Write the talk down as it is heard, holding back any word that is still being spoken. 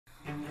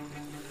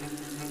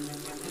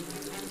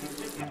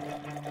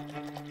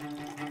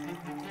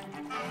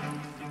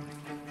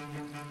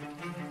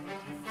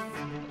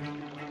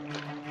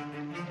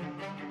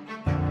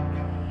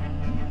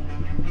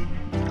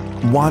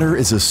Water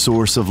is a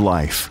source of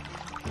life,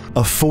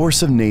 a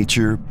force of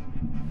nature,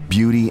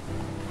 beauty,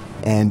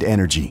 and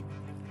energy.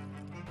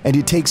 And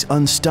it takes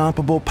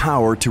unstoppable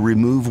power to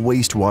remove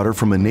wastewater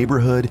from a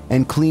neighborhood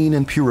and clean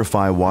and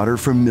purify water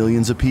for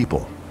millions of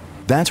people.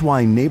 That's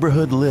why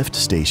neighborhood lift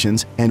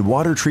stations and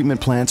water treatment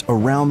plants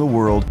around the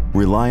world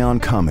rely on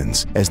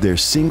Cummins as their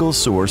single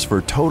source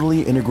for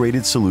totally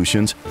integrated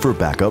solutions for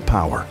backup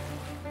power.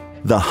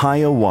 The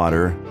Haya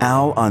Water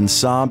Al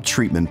Ansab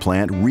treatment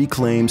plant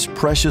reclaims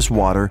precious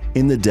water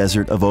in the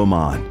desert of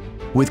Oman.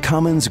 With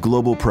Cummins'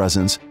 global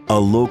presence, a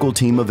local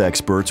team of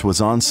experts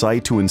was on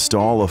site to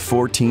install a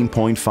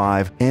 14.5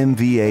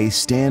 MVA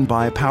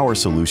standby power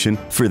solution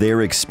for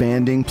their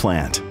expanding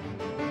plant.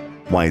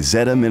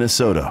 Wayzata,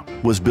 Minnesota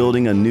was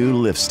building a new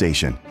lift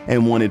station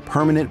and wanted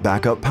permanent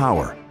backup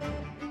power.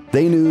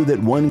 They knew that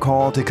one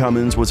call to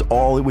Cummins was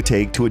all it would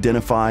take to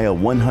identify a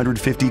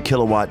 150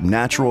 kilowatt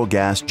natural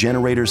gas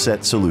generator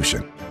set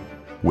solution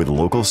with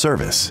local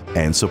service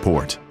and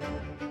support.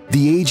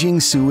 The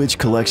aging sewage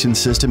collection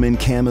system in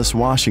Camas,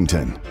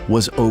 Washington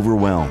was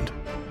overwhelmed.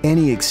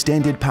 Any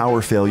extended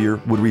power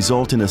failure would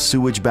result in a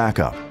sewage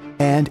backup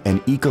and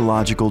an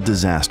ecological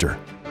disaster.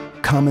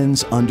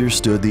 Cummins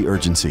understood the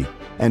urgency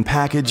and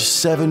packaged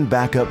 7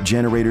 backup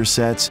generator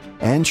sets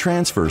and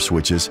transfer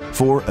switches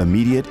for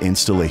immediate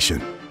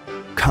installation.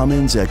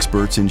 Cummins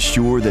experts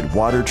ensure that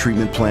water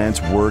treatment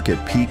plants work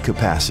at peak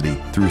capacity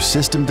through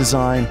system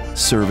design,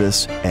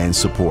 service, and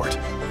support.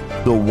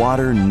 The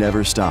water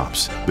never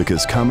stops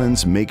because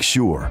Cummins makes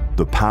sure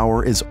the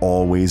power is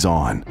always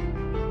on.